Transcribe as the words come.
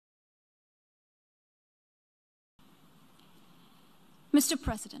Mr.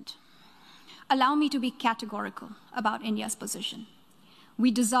 President, allow me to be categorical about India's position.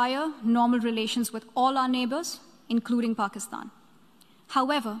 We desire normal relations with all our neighbors, including Pakistan.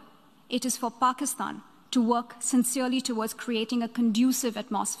 However, it is for Pakistan to work sincerely towards creating a conducive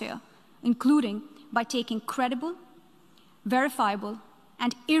atmosphere, including by taking credible, verifiable,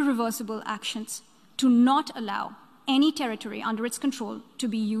 and irreversible actions to not allow any territory under its control to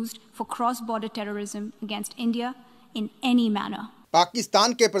be used for cross-border terrorism against India in any manner.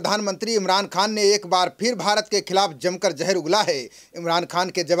 Pakistan के प्रधानमंत्री इमरान खान ने एक बार फिर भारत के खिलाफ जमकर जहर उगला है। इमरान खान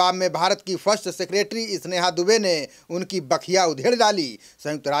के जवाब में भारत की फर्स्ट सेक्रेटरी स्नेहा दुबे ने उनकी बखिया उधेड़ डाली।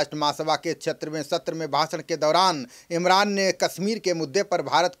 संयुक्त राष्ट्र महासभा के 76वें सत्र में भाषण के दौरान इमरान ने कश्मीर के मुद्दे पर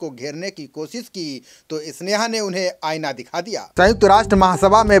भारत को घेरने की कोशिश की तो स्नेहा ने उन्हें आईना दिखा दिया। संयुक्त राष्ट्र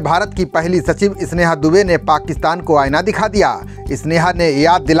महासभा में भारत की पहली सचिव स्नेहा दुबे ने पाकिस्तान को आईना दिखा दिया। स्नेहा ने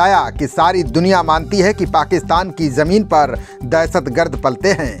याद दिलाया कि सारी दुनिया मानती है कि पाकिस्तान की जमीन पर दहशतगर्द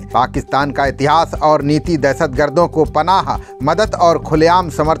पलते हैं। पाकिस्तान का इतिहास और नीति दहशतगर्दों को पनाह, मदद और खुलेआम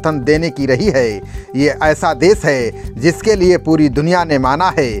समर्थन देने की रही है। ये ऐसा देश है जिसके लिए पूरी दुनिया ने माना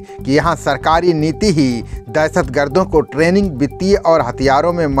है कि यहाँ सरकारी नीति ही दहशतगर्दों को ट्रेनिंग, वित्तीय और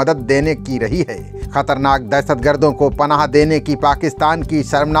हथियारों में मदद देने की रही है। खतरनाक दहशतगर्दों को पनाह देने की पाकिस्तान की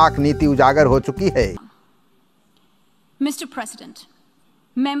शर्मनाक नीति उजागर हो चुकी है। Mr. President,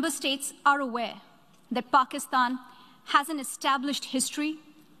 member states are aware that Pakistan has an established history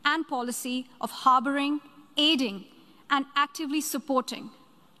and policy of harboring, aiding, and actively supporting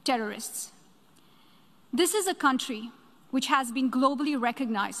terrorists. This is a country which has been globally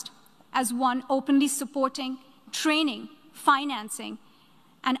recognized as one openly supporting, training, financing,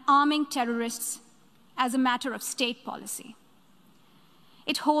 and arming terrorists as a matter of state policy.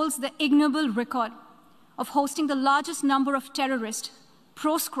 It holds the ignoble record of hosting the largest number of terrorists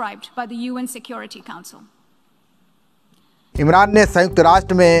proscribed by the UN Security Council. Imran ने संयुक्त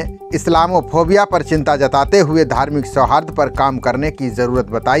राष्ट्र में Islamophobia पर चिंता जताते हुए धार्मिक सौहार्द पर काम करने की ज़रूरत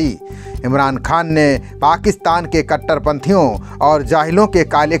बताई। इमरान खान ने पाकिस्तान के कट्टरपंथियों और जाहिलों के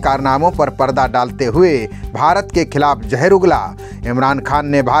काले कारनामों पर पर्दा डालते हुए भारत के खिलाफ जहर उगला। इमरान खान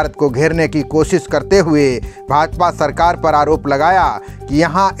ने भारत को घेरने की कोशिश करते हुए भाजपा सरकार पर आरोप लगाया कि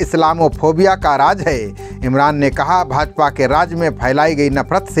यहाँ इस्लामोफोबिया का राज है। इमरान ने कहा, भाजपा के राज में फैलाई गई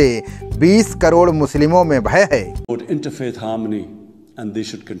नफरत से 20 करोड़ मुस्लिमों में भय है। Interfaith harmony, and they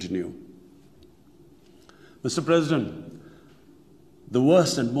should continue. Mr. President, the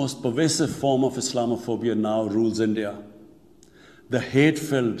worst and most pervasive form of Islamophobia now rules India. The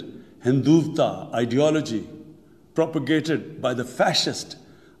hate-filled Hindutva ideology propagated by the fascist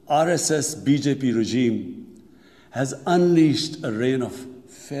RSS BJP regime has unleashed a reign of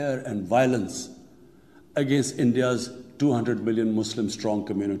fear and violence against India's 200 million Muslim strong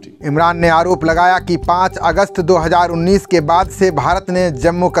community. Imran ने आरोप लगाया कि 5 अगस्त 2019 के बाद से भारत ने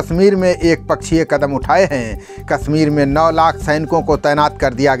जम्मू कश्मीर में एक पक्षीय कदम उठाए हैं। कश्मीर में 9 लाख सैनिकों को तैनात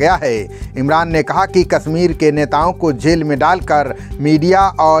कर दिया गया है। इमरान ने कहा कि कश्मीर के नेताओं को जेल में डालकर मीडिया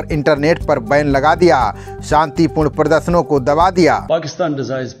और इंटरनेट पर बैन लगा दिया, शांतिपूर्ण प्रदर्शनों को दबा दिया। Pakistan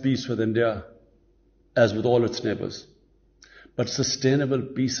desires peace with India as with all its neighbors, but sustainable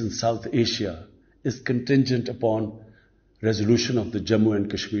peace in South Asia is contingent upon resolution of the Jammu and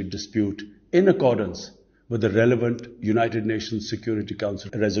Kashmir dispute in accordance with the relevant United Nations Security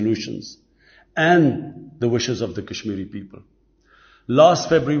Council resolutions and the wishes of the Kashmiri people. Last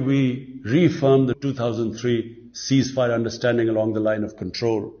February, we reaffirmed the 2003 ceasefire understanding along the line of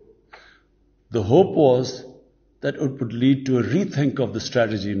control. The hope was that it would lead to a rethink of the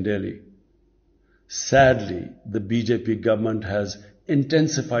strategy in Delhi. Sadly, the BJP government has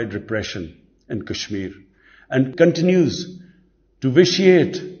intensified repression in Kashmir and continues to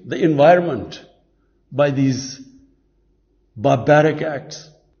vitiate the environment by these barbaric acts.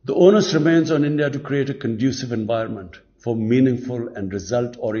 The onus remains on India to create a conducive environment for meaningful and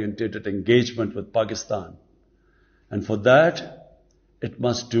result-oriented engagement with Pakistan. And for that, it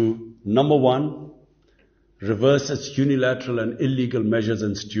must do, number one, reverse its unilateral and illegal measures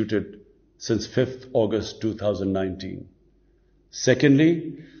instituted since 5th August 2019.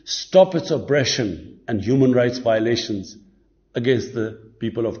 Secondly, stop its oppression and human rights violations against the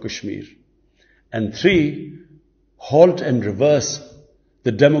people of Kashmir. And 3, halt and reverse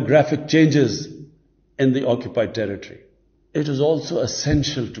the demographic changes in the occupied territory. It is also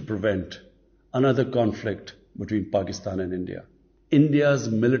essential to prevent another conflict between Pakistan and India. India's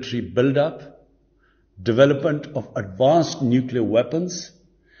military build-up, development of advanced nuclear weapons,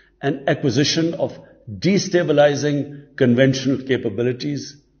 and acquisition of destabilizing conventional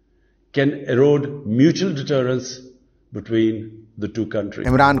capabilities can erode mutual deterrence between the two countries.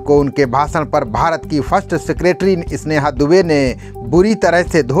 Imran को उनके भाषण पर भारत की first secretary Sneha Dubey ने बुरी तरह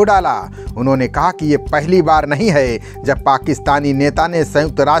से धो डाला। उन्होंने कहा कि ये पहली बार नहीं है जब पाकिस्तानी नेता ने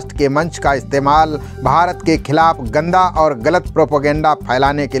संयुक्त राष्ट्र के मंच का इस्तेमाल भारत के खिलाफ गंदा और गलत प्रोपेगेंडा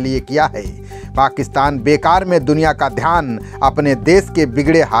फैलाने के लिए किया है। पाकिस्तान बेकार में दुनिया का ध्यान अपने देश के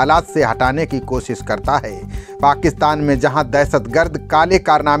बिगड़े हालात से हटाने की कोशिश करता है। पाकिस्तान में जहां दहशतगर्द काले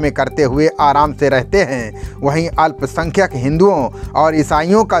कारनामे करते हुए आराम से रहते हैं, वहीं अल्पसंख्यक हिंदुओं और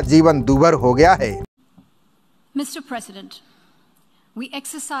ईसाइयों का जीवन दूभर हो गया है। Mr. President, we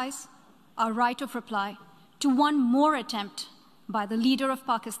exercise our right of reply to one more attempt by the leader of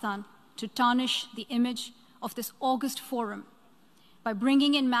Pakistan to tarnish the image of this august forum by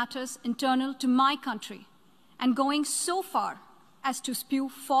bringing in matters internal to my country and going so far as to spew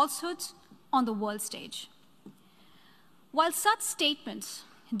falsehoods on the world stage. While such statements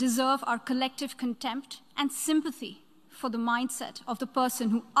deserve our collective contempt and sympathy for the mindset of the person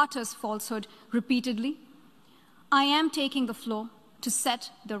who utters falsehood repeatedly, I am taking the floor to set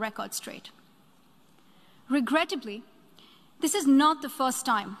the record straight. Regrettably, this is not the first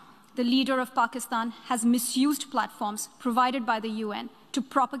time the leader of Pakistan has misused platforms provided by the UN to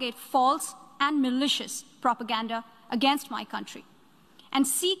propagate false and malicious propaganda against my country, and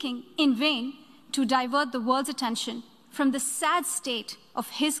seeking in vain to divert the world's attention from the sad state of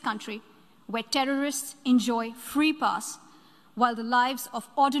his country, where terrorists enjoy free pass while the lives of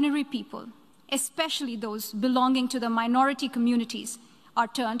ordinary people, especially those belonging to the minority communities, are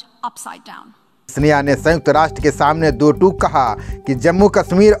turned upside down. Sneha ने संयुक्त राष्ट्र के सामने दो टूक कहा कि जम्मू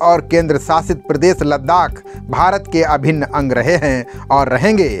कश्मीर और केंद्र शासित प्रदेश लद्दाख भारत के अभिन्न अंग रहे हैं और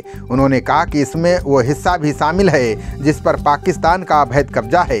रहेंगे। उन्होंने कहा कि इसमें वो हिस्सा भी शामिल है जिस पर पाकिस्तान का अवैध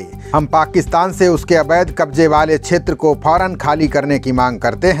कब्जा है। हम पाकिस्तान से उसके अवैध कब्जे वाले क्षेत्र को फौरन खाली करने की मांग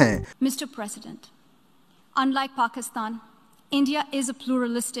करते हैं। Mr. President, unlike Pakistan, India is a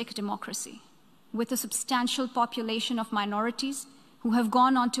pluralistic democracy with a substantial population of minorities who have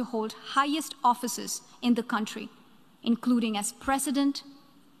gone on to hold highest offices in the country, including as President,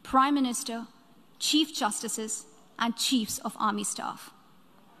 Prime Minister, Chief Justices, and Chiefs of Army Staff.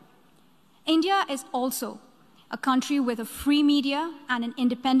 India is also a country with a free media and an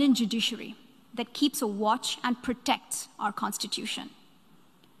independent judiciary that keeps a watch and protects our Constitution.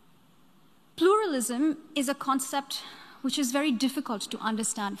 Pluralism is a concept which is very difficult to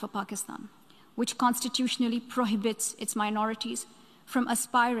understand for Pakistan, which constitutionally prohibits its minorities from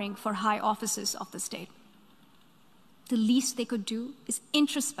aspiring for high offices of the state. The least they could do is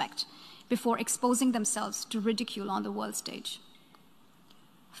introspect before exposing themselves to ridicule on the world stage.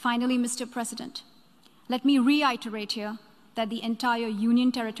 Finally, Mr. President, let me reiterate here that the entire Union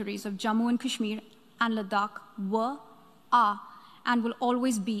territories of Jammu and Kashmir and Ladakh were, are, and will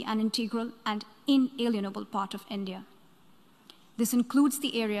always be an integral and inalienable part of India. This includes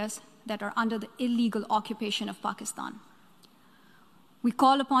the areas that are under the illegal occupation of Pakistan. We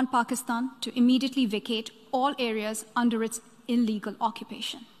call upon Pakistan to immediately vacate all areas under its illegal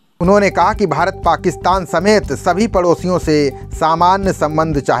occupation. उन्होंने कहा कि भारत पाकिस्तान समेत सभी पड़ोसियों से सामान्य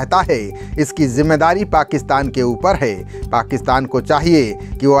संबंध चाहता है। इसकी जिम्मेदारी पाकिस्तान के ऊपर है। पाकिस्तान को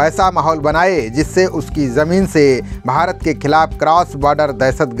चाहिए कि वो ऐसा माहौल बनाए जिससे उसकी ज़मीन से भारत के खिलाफ क्रॉस बॉर्डर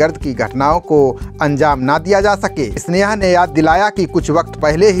दहशतगर्द की घटनाओं को अंजाम ना दिया जा सके। स्नेहा ने याद दिलाया कि कुछ वक्त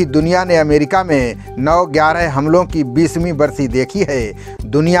पहले ही दुनिया ने अमेरिका में 9/11 हमलों की 20वीं बरसी देखी है।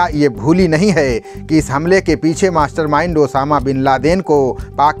 दुनिया ये भूली नहीं है कि इस हमले के पीछे मास्टरमाइंड ओसामा बिन लादेन को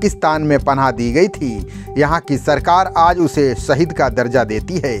पाकिस्तान में पनाह दी गई थी। यहाँ की सरकार आज उसे शहीद का दर्जा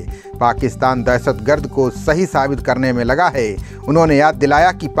देती है। पाकिस्तान दहशतगर्द को सही साबित करने में लगा है। उन्होंने याद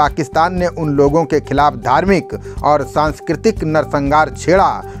दिलाया कि पाकिस्तान ने उन लोगों के खिलाफ धार्मिक और सांस्कृतिक नरसंहार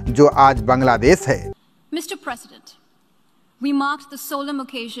छेड़ा जो आज बांग्लादेश है। Mr. President, we marked the solemn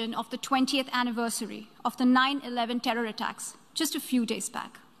occasion of the 20th anniversary of the 9/11 terror attacks just a few days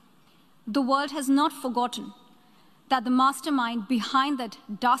back. The world has not forgotten that the mastermind behind that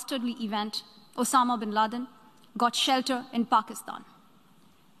dastardly event, Osama bin Laden, got shelter in Pakistan.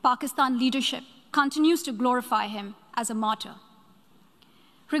 Pakistan leadership continues to glorify him as a martyr.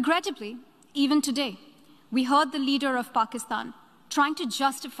 Regrettably, even today, we heard the leader of Pakistan trying to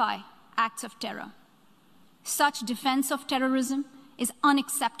justify acts of terror. Such defense of terrorism is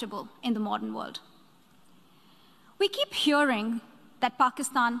unacceptable in the modern world. We keep hearing that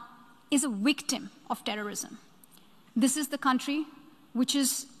Pakistan is a victim of terrorism. This is the country which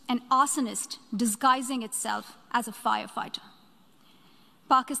is an arsonist disguising itself as a firefighter.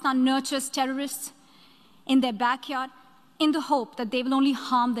 Pakistan nurtures terrorists in their backyard in the hope that they will only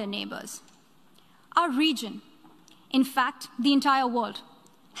harm their neighbors. Our region, in fact, the entire world,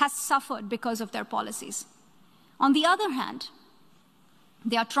 has suffered because of their policies. On the other hand,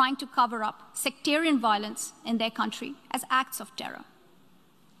 They are trying to cover up sectarian violence in their country as acts of terror.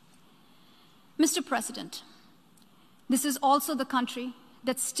 Mr. President, this is also the country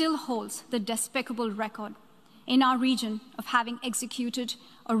that still holds the despicable record in our region of having executed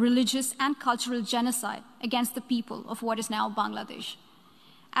a religious and cultural genocide against the people of what is now Bangladesh.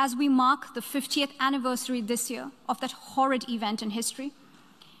 As we mark the 50th anniversary this year of that horrid event in history,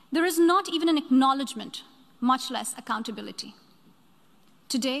 there is not even an acknowledgement, much less accountability.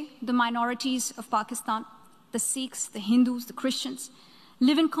 Today, the minorities of Pakistan, the Sikhs, the Hindus, the Christians,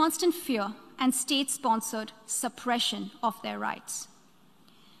 live in constant fear and state-sponsored suppression of their rights.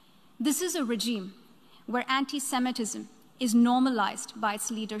 This is a regime where anti-Semitism is normalized by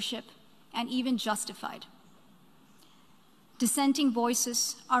its leadership and even justified. Dissenting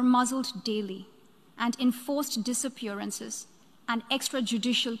voices are muzzled daily, and enforced disappearances and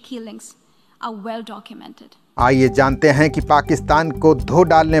extrajudicial killings are well documented. आइए जानते हैं कि पाकिस्तान को धो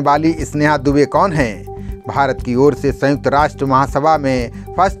डालने वाली स्नेहा दुबे कौन हैं। भारत की ओर से संयुक्त राष्ट्र महासभा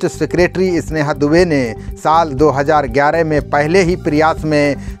में फर्स्ट सेक्रेटरी स्नेहा दुबे ने साल 2011 में पहले ही प्रयास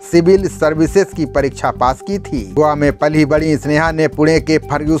में सिविल सर्विसेज की परीक्षा पास की थी। गोवा में पली बड़ी स्नेहा ने पुणे के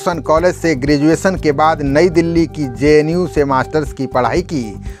फर्ग्यूसन कॉलेज से ग्रेजुएशन के बाद नई दिल्ली की JNU से मास्टर्स की पढ़ाई की।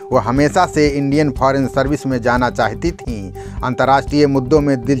 वह हमेशा से इंडियन फॉरेन सर्विस में जाना चाहती थीं। अंतर्राष्ट्रीय मुद्दों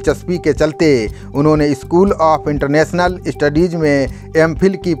में दिलचस्पी के चलते उन्होंने स्कूल ऑफ इंटरनेशनल स्टडीज में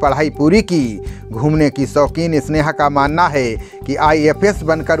MPhil की पढ़ाई पूरी की। घूमने की शौकीन स्नेहा का मानना है कि IFS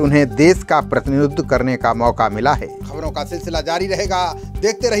बनकर उन्हें देश का प्रतिनिधित्व करने का मौका मिला है। खबरों का सिलसिला जारी रहेगा,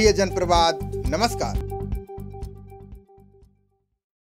 देखते रहिए जनप्रवाद। नमस्कार।